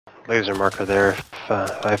laser marker there. If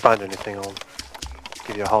I find anything, I'll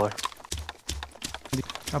give you a holler.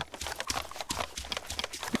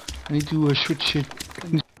 I need to switch it.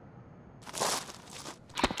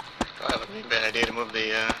 That would be a bad idea to move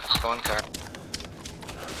the spawn car.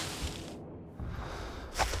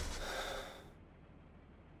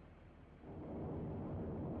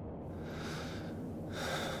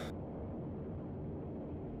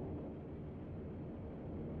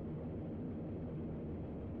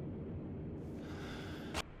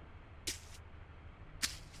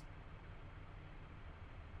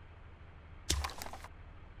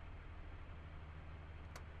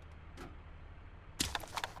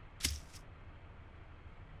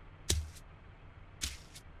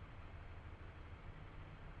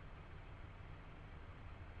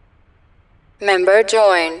 Member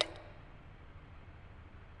joined.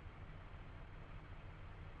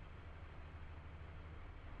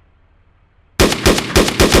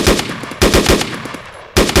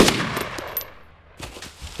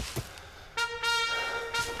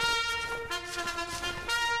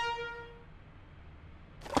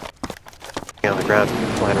 On the ground,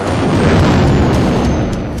 flying around.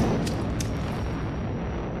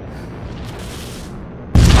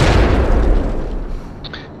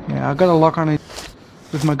 Yeah, I got a lock on it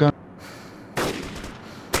with my gun.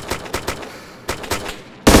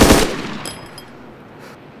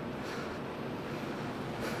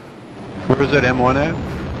 Where is that M1 at?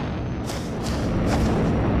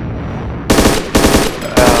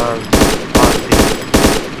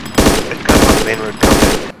 It's kind of on the main road coming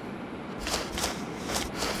in.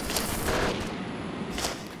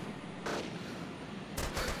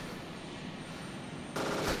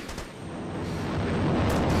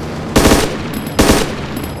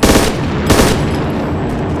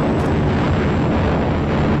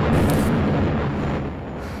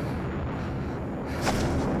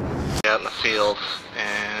 Out in the field,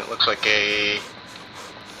 and it looks like a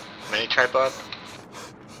mini tripod.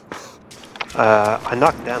 I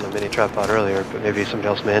knocked down the mini tripod earlier, but maybe somebody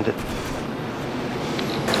else manned it. It's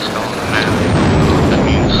still on the map. That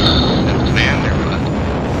means it was manned or what?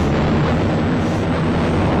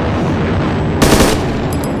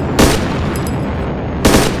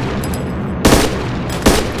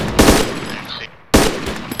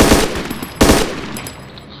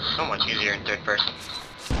 So much easier in third person.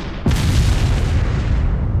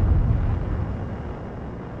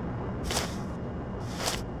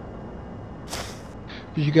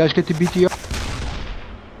 Did you guys get the BTR?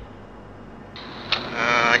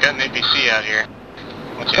 I got an APC out here.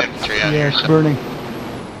 What's your infantry out Yeah, here? it's burning.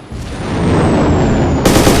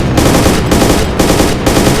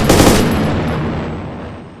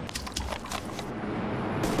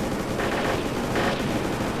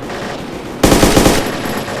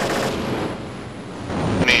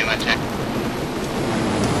 Me and my tech.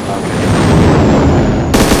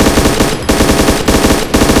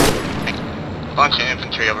 Bunch of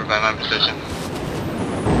infantry over by my position.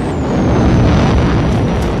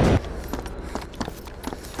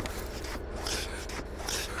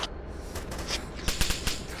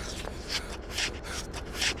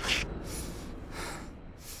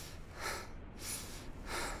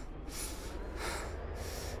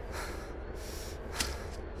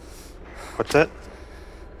 What's that?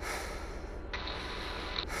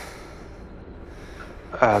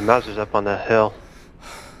 Mauser's up on that hill.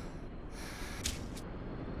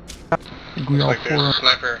 I think we Looks all like there's a four.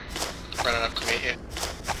 sniper running up to meet you.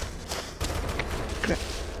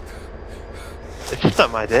 It's just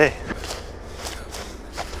not my day.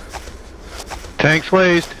 Tanks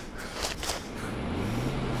laced.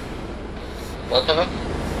 Both of them?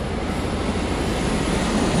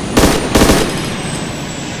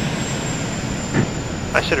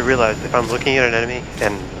 I should have realized if I'm looking at an enemy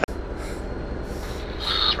and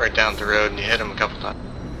It's right down the road and you hit him a couple times.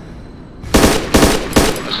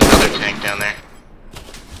 There's another tank down there.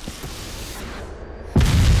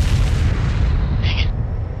 Dang it.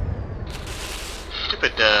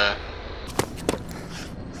 Stupid,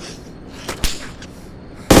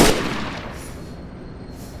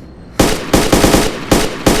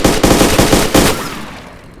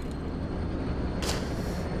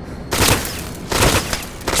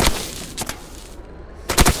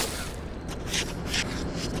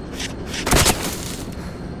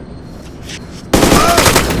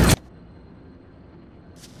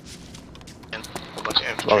 whole bunch of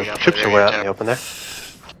infantry well, out the there. troops are way out in the open there.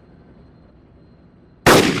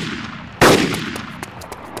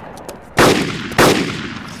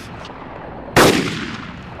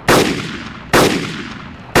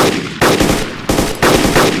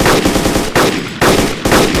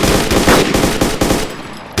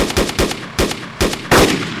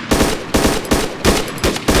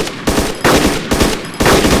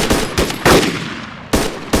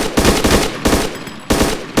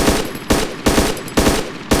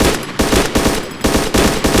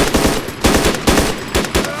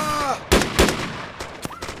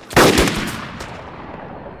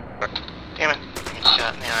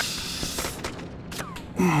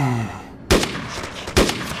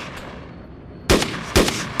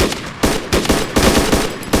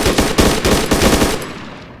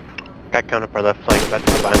 Got count up our left flank, about to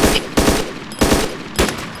go behind it.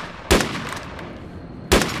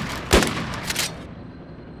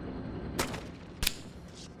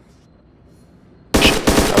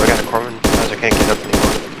 Oh, we got a corpsman. I can't get up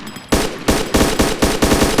anymore.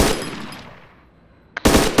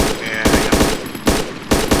 Yeah, hang on.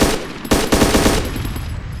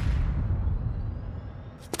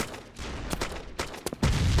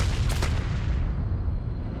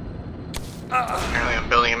 Apparently I'm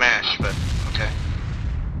building a mash, but okay.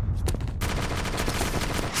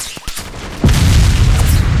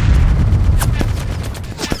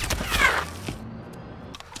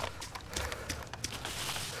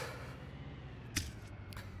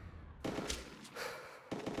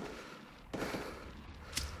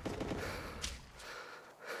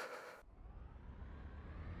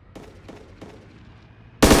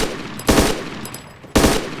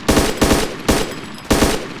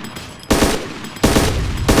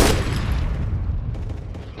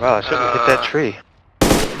 Wow, I shouldn't have hit that tree.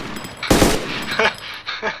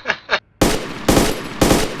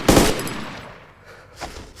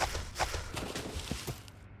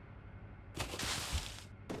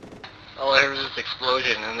 All I heard was this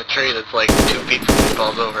explosion and the tree that's like 2 feet from me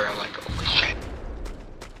falls over. I'm like, holy shit.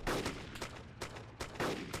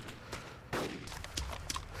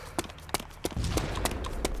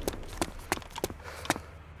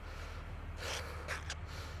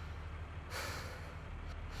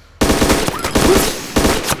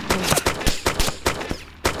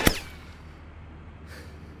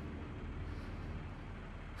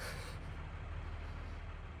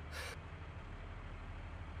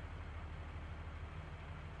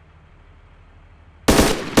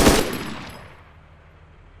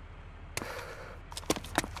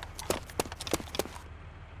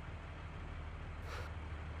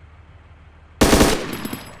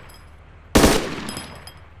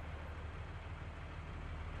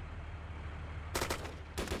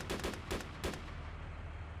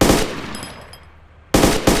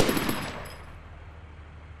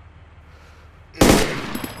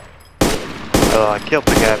 I killed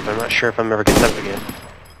the guy, but I'm not sure if I'm ever getting up again.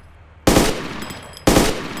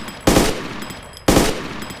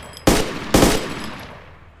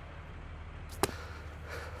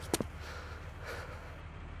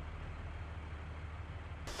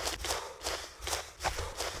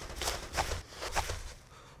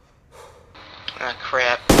 Ah,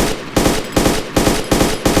 crap.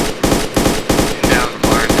 And down the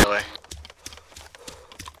barn that way.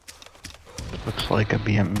 Looks like a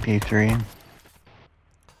BMP3.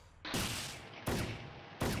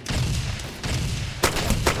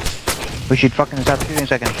 We should fucking stop shooting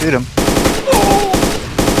so I can shoot him.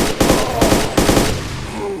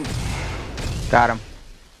 Got him.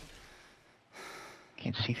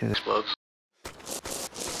 Can't see through this. Explodes.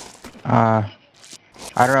 I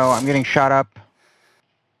don't know, I'm getting shot up.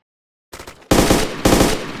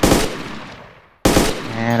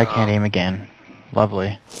 And I can't aim again.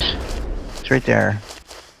 Lovely. It's right there.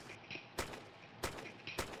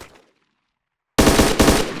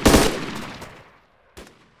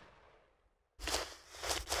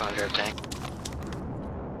 Under a tank.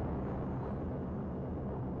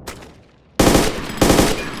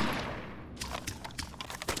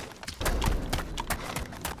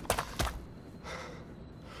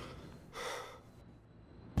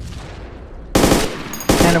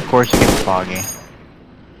 And of course it gets foggy.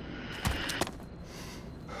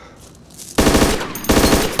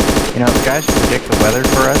 You know, if guys predict the weather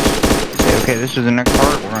for us, say, okay, this is the next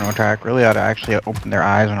part we're going to attack, really ought to actually open their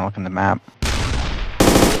eyes and look in the map.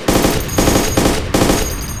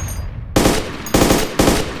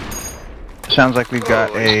 Sounds like we've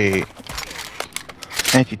got a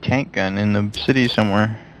anti-tank gun in the city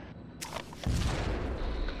somewhere.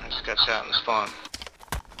 I just got shot in the spawn.